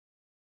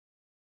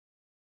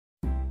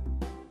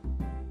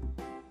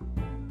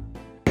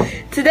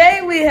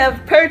Today we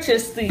have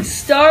purchased the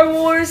Star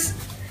Wars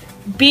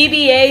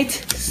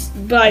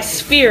BB-8 by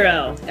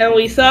Sphero, and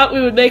we thought we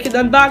would make an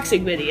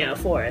unboxing video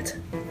for it.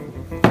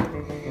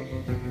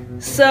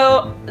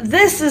 So,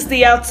 this is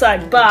the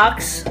outside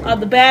box.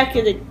 On the back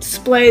it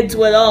explains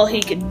what all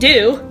he can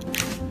do.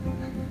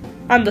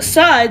 On the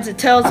sides it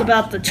tells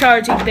about the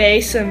charging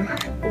base and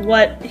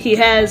what he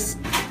has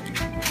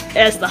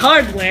as the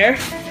hardware.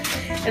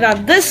 And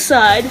on this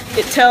side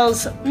it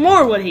tells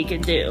more what he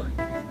can do.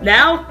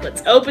 Now,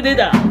 let's open it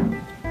up.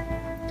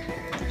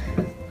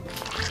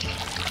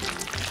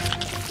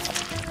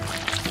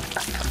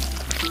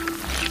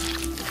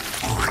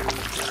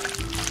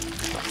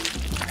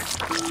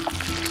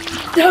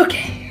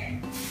 Okay.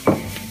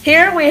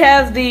 Here we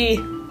have the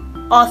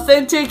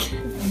authentic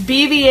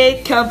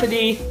BB-8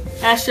 company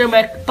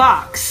astromech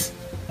box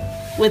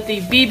with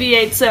the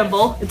BB-8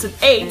 symbol. It's an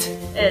 8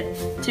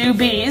 and 2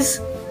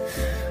 B's.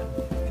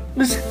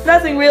 There's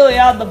nothing really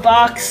on the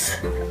box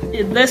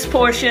in this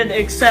portion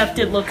except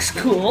it looks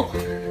cool.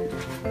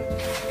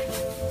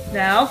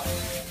 Now,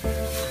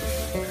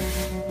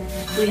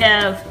 we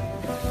have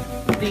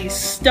the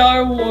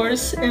Star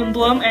Wars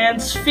emblem and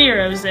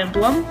Sphero's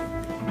emblem.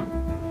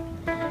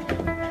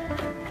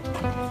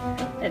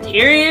 And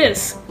here he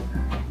is,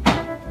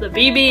 the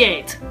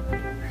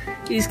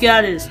BB-8. He's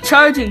got his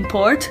charging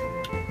port,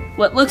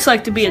 what looks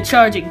like to be a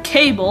charging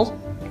cable,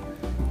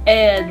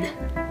 and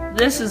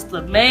this is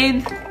the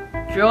main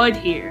droid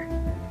here.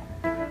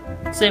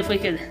 Let's see if we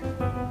can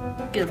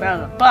get him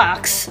out of the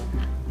box.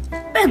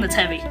 Man, that's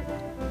heavy.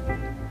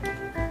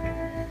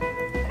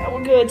 Now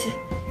we're going to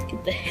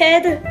get the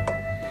head,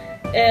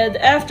 and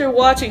after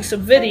watching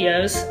some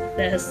videos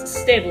that has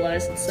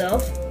stabilized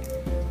itself,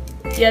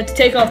 you have to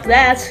take off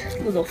that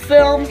little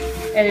film,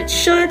 and it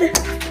should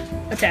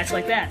attach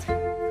like that.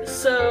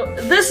 So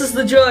this is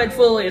the droid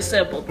fully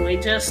assembled. We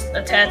just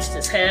attached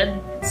his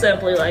head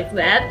simply like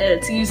that, and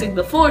it's using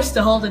the force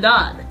to hold it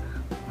on.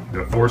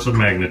 The force of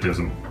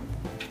magnetism.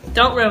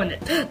 Don't ruin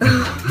it.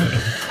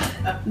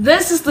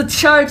 This is the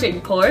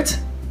charging port.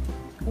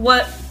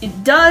 What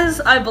it does,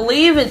 I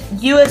believe, it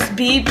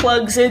USB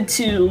plugs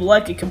into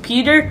like a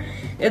computer,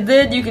 and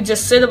then you can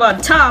just sit them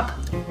on top,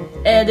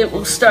 and it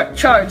will start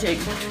charging.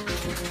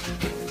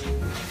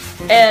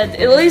 And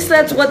at least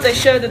that's what they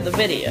showed in the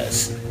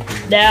videos.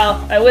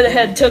 Now, I went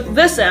ahead and took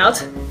this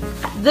out.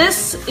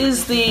 This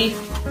is the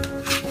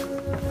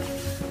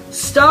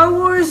Star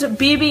Wars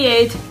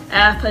BB-8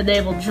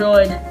 app-enabled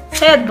droid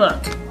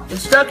handbook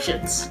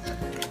instructions.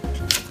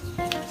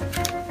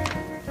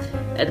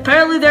 And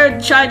apparently they're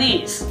in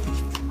Chinese.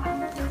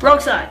 Wrong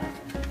side.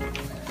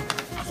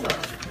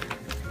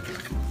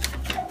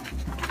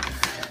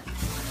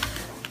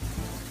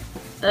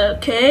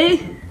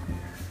 Okay.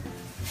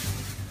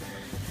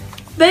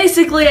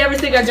 Basically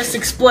everything I just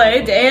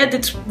explained, and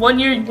it's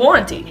 1-year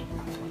warranty.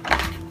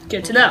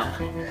 Good to know.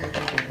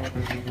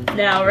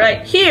 Now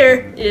right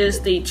here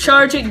is the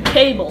charging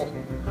cable.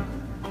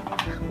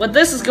 What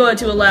this is going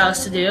to allow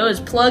us to do is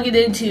plug it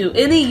into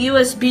any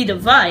USB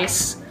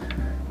device,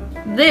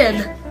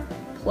 then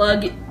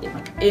plug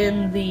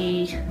in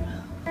the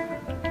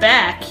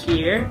back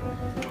here,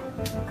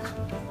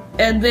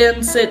 and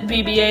then sit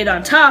BB-8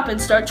 on top and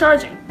start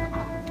charging.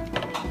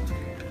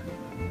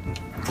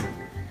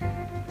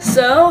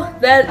 So,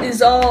 that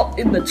is all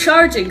in the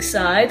charging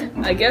side.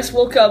 I guess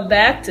we'll come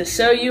back to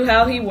show you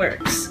how he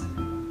works.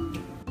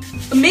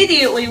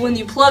 Immediately when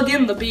you plug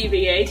in the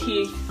BB-8,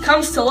 he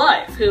comes to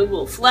life, who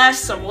will flash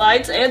some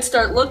lights and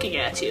start looking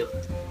at you.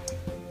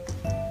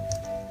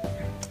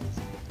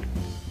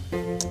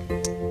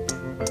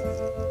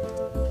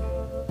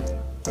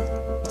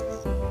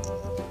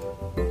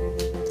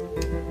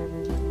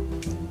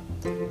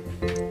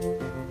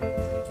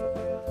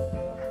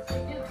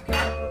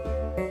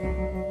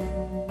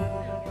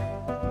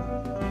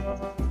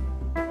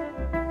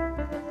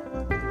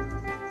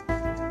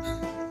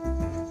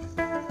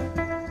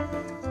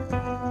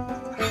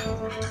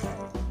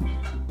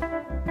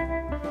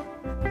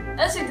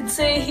 As you can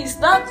see, he's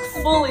not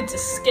fully to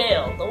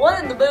scale. The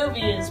one in the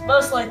movie is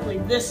most likely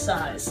this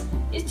size.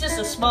 He's just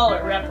a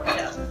smaller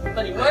replica,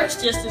 but he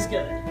works just as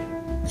good.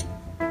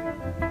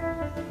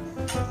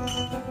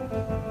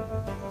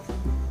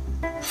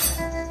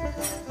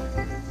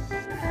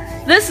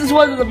 This is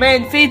one of the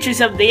main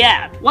features of the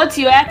app. Once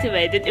you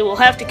activate it, it will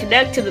have to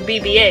connect to the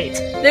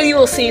BB-8. Then you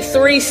will see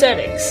 3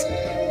 settings: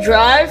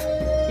 Drive,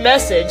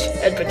 Message,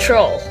 and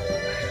Patrol.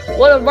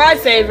 One of my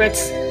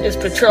favorites is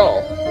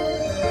Patrol.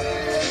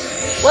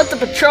 What the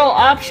Patrol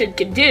option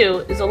can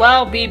do is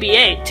allow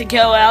BB-8 to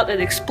go out and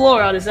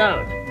explore on his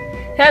own.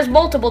 It has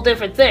multiple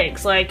different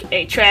things, like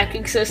a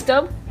tracking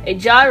system, a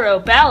gyro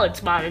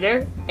balance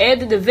monitor,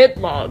 and an event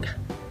log.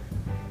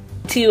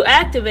 To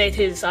activate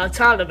his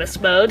autonomous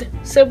mode,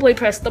 simply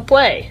press the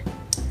play.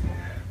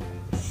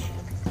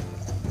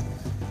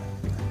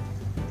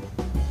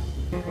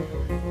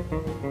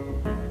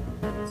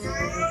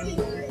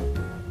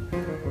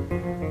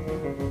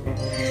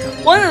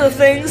 One of the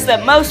things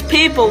that most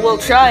people will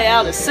try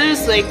out as soon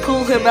as they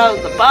pull him out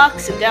of the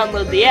box and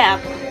download the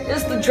app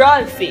is the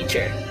drive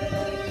feature.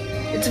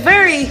 It's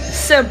very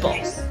simple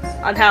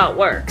on how it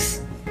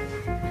works.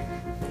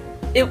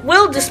 It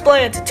will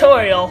display a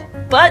tutorial,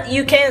 but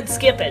you can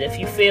skip it if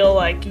you feel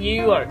like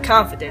you are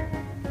confident.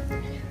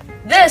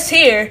 This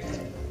here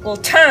will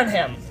turn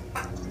him,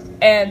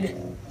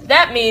 and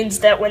that means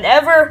that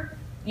whenever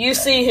you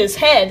see his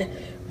head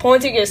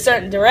pointing in a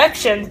certain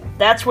direction,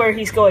 that's where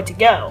he's going to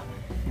go.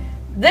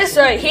 This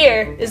right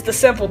here is the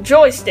simple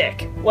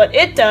joystick. What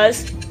it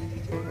does,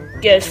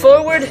 goes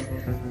forward,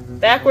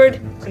 backward,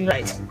 and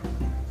right.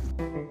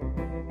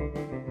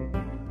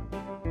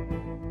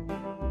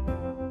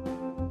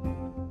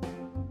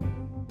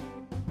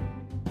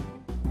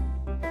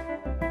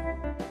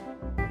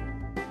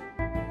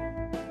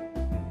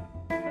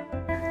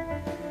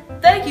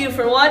 Thank you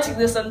for watching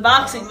this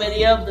unboxing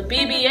video of the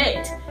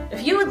BB-8.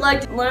 If you would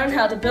like to learn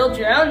how to build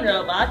your own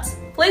robots,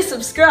 please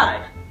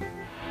subscribe.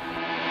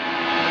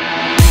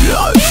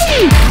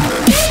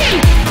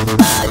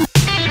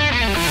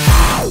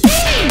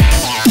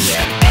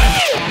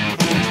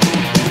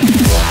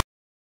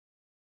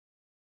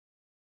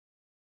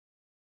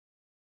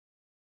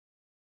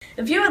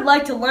 If you would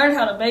like to learn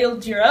how to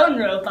build your own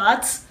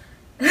robots,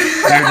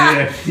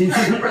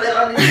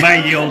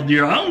 Build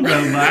your own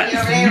robot.